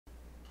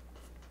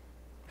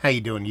How you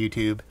doing,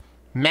 YouTube?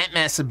 Matt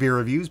Massive Beer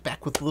Reviews,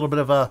 back with a little bit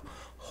of a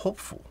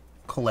hopeful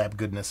collab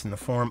goodness in the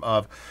form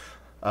of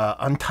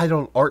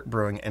Untitled Art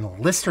Brewing and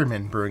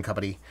Listerman Brewing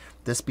Company.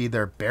 This be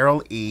their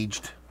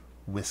barrel-aged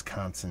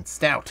Wisconsin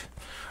Stout.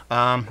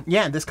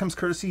 Yeah, this comes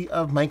courtesy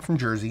of Mike from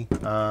Jersey.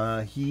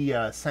 He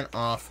sent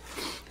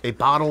off a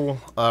bottle,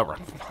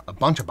 a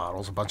bunch of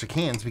bottles, a bunch of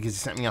cans, because he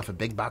sent me off a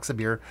big box of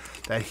beer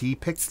that he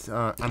picked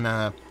on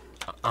a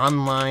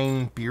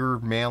online beer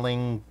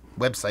mailing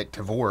website,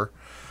 Tavor.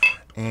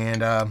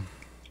 And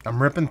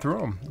I'm ripping through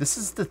them. This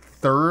is the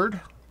third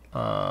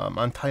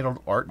Untitled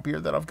Art beer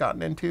that I've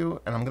gotten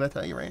into, and I'm going to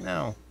tell you right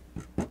now,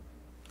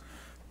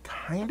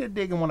 kind of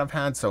digging what I've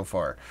had so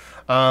far.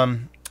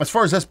 As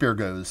far as this beer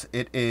goes,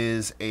 it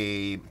is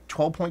a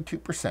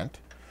 12.2%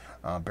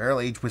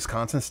 barrel-aged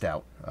Wisconsin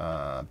Stout.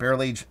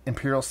 Barrel-aged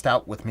Imperial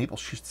Stout with maple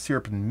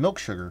syrup and milk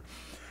sugar.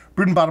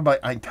 Brewed and bottled by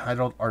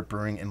Untitled Art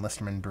Brewing and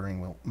Listerman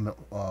Brewing,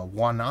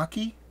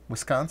 Waunakee,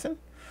 Wisconsin.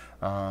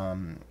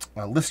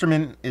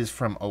 Listerman is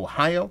from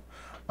Ohio.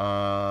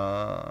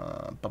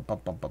 I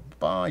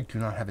do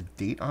not have a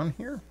date on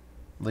here.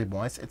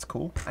 Label-wise, it's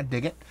cool. I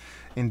dig it.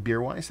 In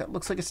beer-wise, that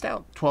looks like a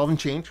stout. 12 and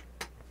change.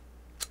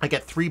 I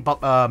get three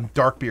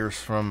dark beers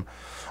from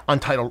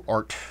Untitled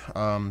Art.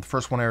 The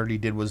first one I already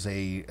did was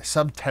a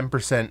sub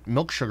 10%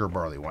 milk sugar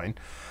barley wine.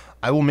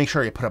 I will make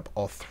sure I put up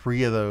all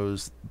three of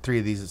these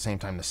at the same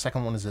time. The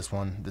second one is this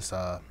one, this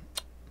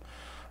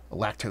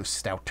lactose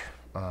stout,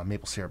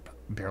 maple syrup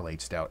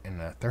barrel-aged stout, and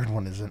the third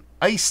one is an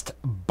iced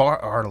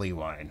barley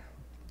wine.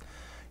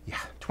 Yeah,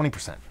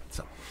 20%.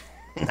 So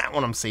that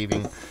one I'm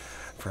saving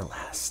for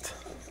last.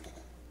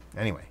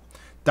 Anyway,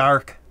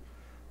 dark,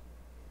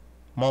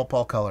 malt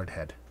ball colored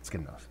head. It's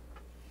good enough.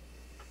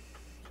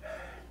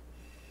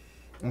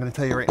 I'm going to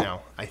tell you right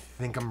now, I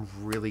think I'm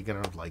really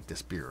going to like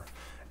this beer,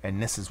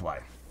 and this is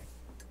why.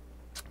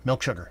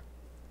 Milk sugar,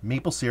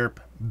 maple syrup,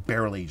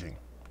 barrel aging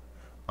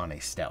on a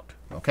stout.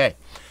 Okay,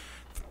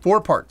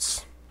 4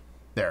 parts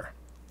there.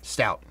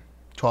 Stout,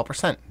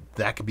 12%.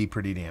 That could be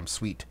pretty damn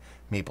sweet.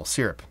 Maple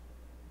syrup,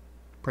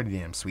 pretty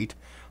damn sweet.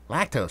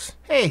 Lactose,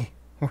 hey,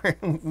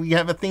 we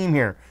have a theme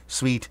here.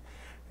 Sweet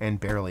and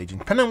barrel aging.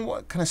 Depending on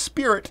what kind of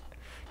spirit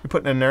you're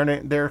putting in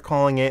there, they're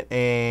calling it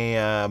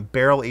a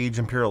barrel-aged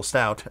Imperial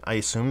Stout. I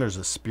assume there's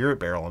a spirit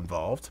barrel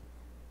involved.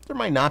 There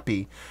might not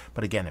be,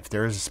 but again, if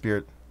there is a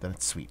spirit, then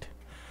it's sweet.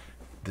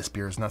 This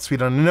beer is not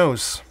sweet on the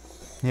nose.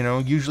 You know,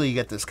 usually you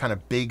get this kind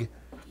of big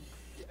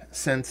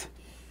sense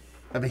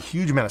of a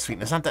huge amount of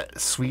sweetness. Not that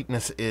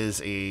sweetness is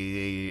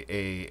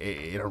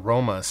an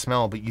aroma, a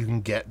smell, but you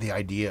can get the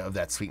idea of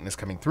that sweetness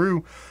coming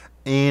through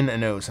in a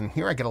nose. And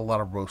here I get a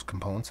lot of roast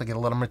components. I get a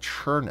lot of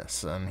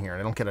matureness on here.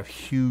 I don't get a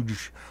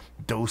huge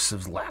dose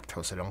of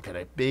lactose. I don't get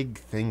a big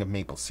thing of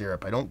maple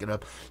syrup. I don't get a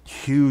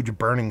huge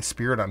burning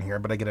spirit on here,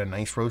 but I get a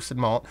nice roasted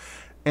malt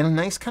and a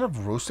nice kind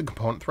of roasted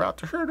component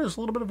throughout. Sure, there's a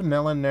little bit of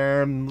vanilla in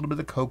there, and a little bit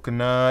of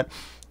coconut,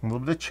 a little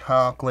bit of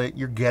chocolate.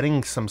 You're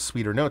getting some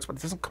sweeter notes, but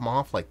it doesn't come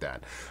off like that.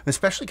 And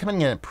especially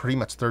coming in at pretty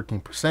much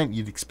 13%,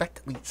 you'd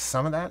expect at least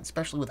some of that,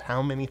 especially with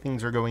how many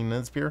things are going in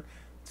this beer.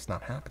 It's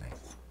not happening.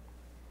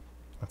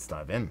 Let's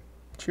dive in.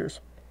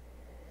 Cheers.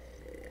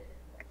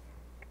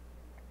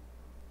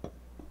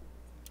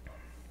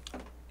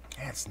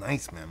 Yeah, it's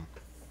nice, man.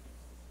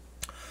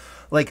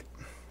 Like,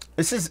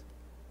 this is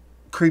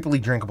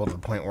creepily drinkable to the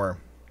point where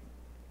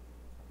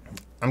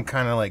I'm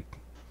kind of like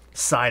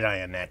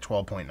side-eyeing that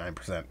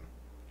 12.9%.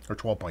 Or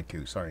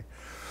 12.2, sorry.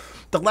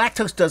 The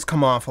lactose does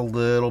come off a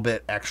little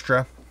bit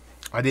extra.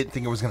 I didn't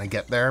think it was going to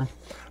get there,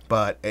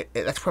 but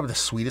that's probably the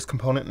sweetest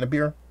component in the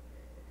beer.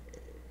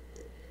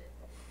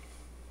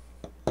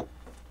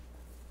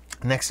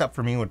 Next up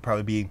for me would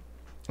probably be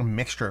a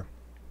mixture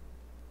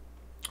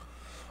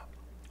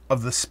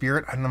of the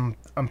spirit, and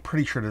I'm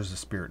pretty sure there's a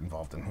spirit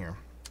involved in here.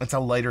 It's a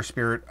lighter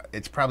spirit.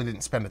 It's probably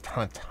didn't spend a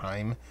ton of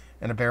time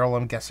in a barrel,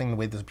 I'm guessing, the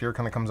way this beer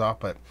kind of comes off,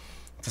 but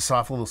it's a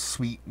soft, little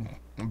sweet,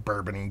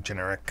 bourbony,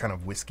 generic kind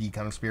of whiskey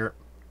kind of spirit,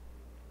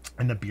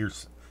 and the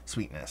beer's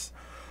sweetness.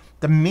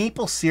 The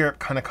maple syrup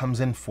kind of comes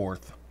in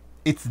fourth.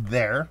 It's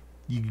there.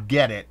 You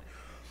get it.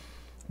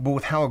 But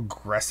with how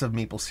aggressive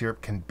maple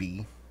syrup can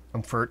be,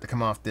 and for it to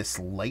come off this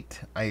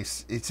light,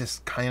 it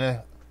just kind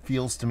of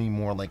feels to me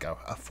more like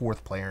a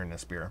fourth player in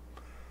this beer.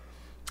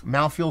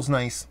 Mouth feels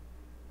nice.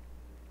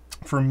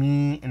 For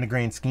me, in the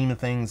grand scheme of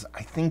things,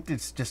 I think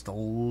it's just a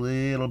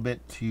little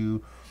bit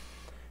too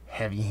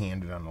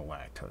heavy-handed on the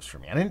lactose for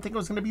me. I didn't think it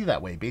was going to be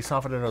that way. Based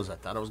off of the nose, I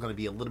thought it was going to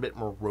be a little bit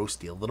more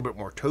roasty, a little bit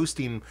more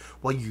toasty. And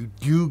while you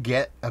do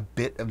get a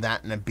bit of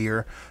that in a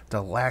beer,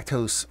 the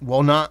lactose,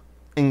 while not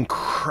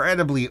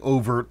incredibly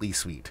overtly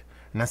sweet,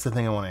 and that's the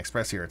thing I want to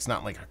express here, it's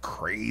not like a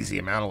crazy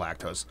amount of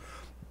lactose.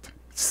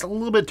 It's a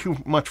little bit too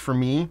much for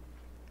me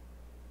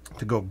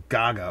to go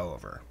gaga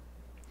over.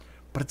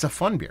 But it's a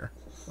fun beer.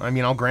 I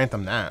mean, I'll grant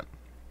them that.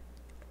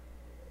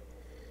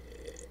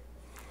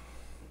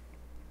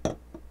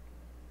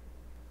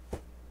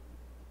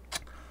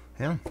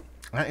 Yeah,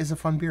 that is a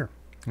fun beer.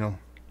 You know,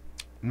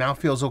 mouth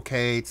feels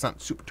okay. It's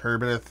not super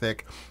turbid or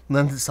thick.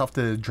 Lends itself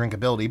to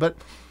drinkability, but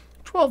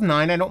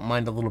 12.9. I don't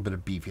mind a little bit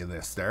of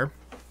beefiness there.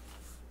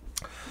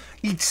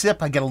 Each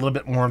sip, I get a little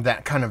bit more of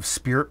that kind of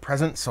spirit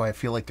present, so I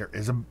feel like there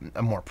is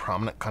a more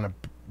prominent kind of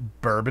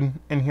bourbon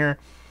in here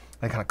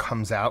that kind of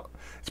comes out.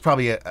 It's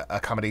probably a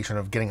combination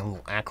of getting a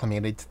little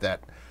acclimated to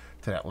that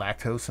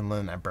lactose and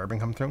letting that bourbon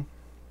come through.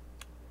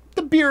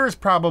 The beer is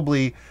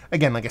probably,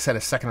 again, like I said,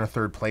 a second or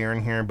third player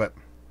in here, but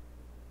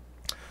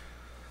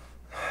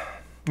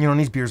you know, in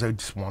these beers, I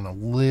just want a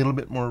little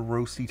bit more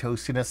roasty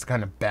toastiness to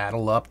kind of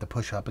battle up, to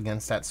push up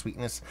against that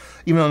sweetness.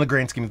 Even though in the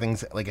grand scheme of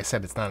things, like I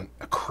said, it's not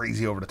a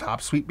crazy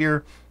over-the-top sweet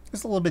beer.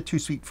 It's a little bit too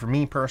sweet for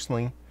me,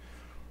 personally.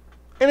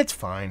 And it's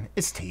fine.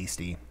 It's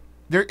tasty.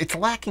 It's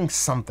lacking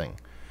something.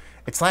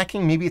 It's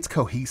lacking, maybe it's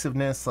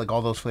cohesiveness, like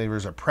all those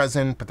flavors are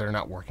present, but they're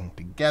not working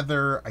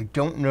together. I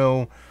don't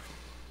know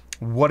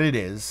what it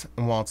is,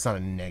 and while it's not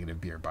a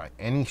negative beer by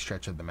any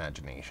stretch of the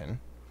imagination,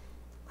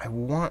 I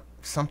want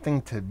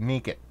something to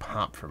make it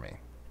pop for me.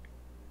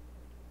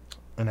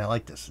 And I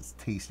like this. It's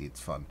tasty. It's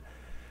fun.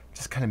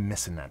 Just kind of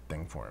missing that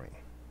thing for me.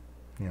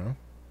 You know?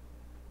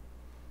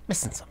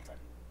 Missing something.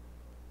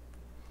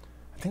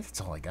 I think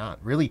that's all I got.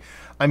 Really,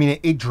 I mean,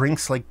 it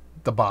drinks like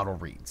the bottle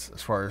reads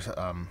as far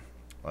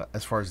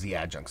as the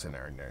adjuncts in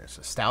there. And there's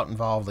a stout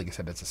involved. Like I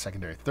said, it's a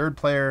secondary third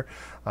player,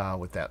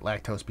 with that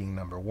lactose being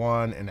number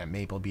 1 and that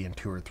maple being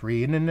 2 or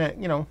 3. And then that,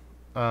 you know,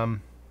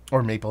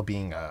 or maple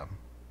being,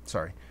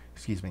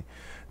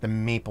 the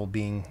maple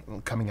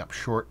being coming up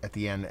short at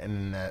the end,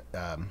 and then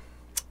that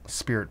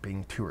spirit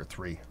being 2 or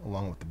 3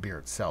 along with the beer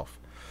itself.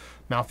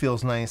 Mouth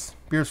feels nice.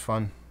 Beer's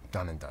fun.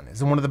 Done and done.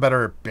 It's one of the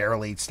better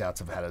barrel-aged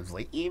stouts I've had as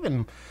late.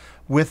 Even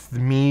with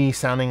me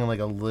sounding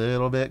like a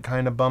little bit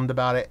kind of bummed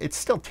about it, it's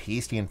still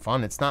tasty and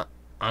fun. It's not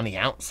on the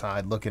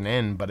outside looking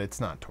in, but it's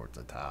not towards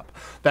the top.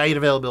 Value and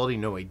availability,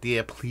 no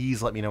idea.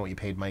 Please let me know what you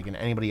paid, Mike, and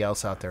anybody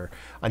else out there,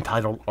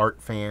 Untitled art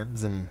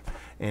fans and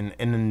in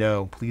the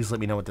know, please let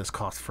me know what this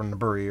costs from the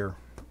brewery or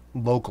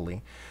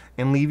locally,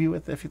 and leave you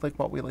with, if you like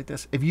what we like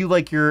this. If you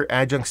like your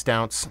adjunct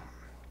stouts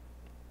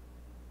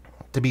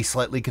to be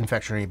slightly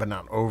confectionery, but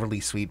not overly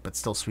sweet, but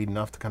still sweet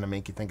enough to kind of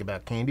make you think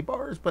about candy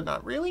bars, but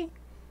not really,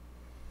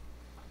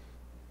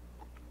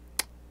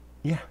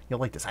 yeah, you'll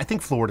like this. I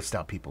think Florida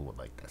stout people would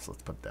like this.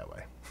 Let's put it that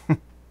way.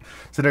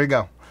 So there you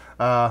go.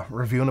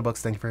 Reviewing the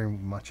books. Thank you very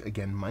much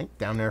again, Mike.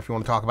 Down there if you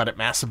want to talk about it.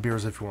 Massive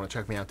Beers if you want to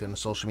check me out doing the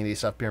social media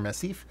stuff. Beer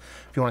Massif.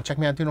 If you want to check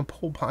me out doing a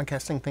whole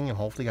podcasting thing. And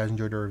hopefully you guys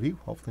enjoyed the review.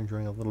 Hopefully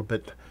enjoying a little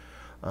bit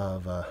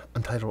of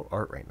Untitled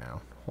art right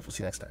now. Hopefully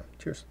see you next time.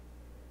 Cheers.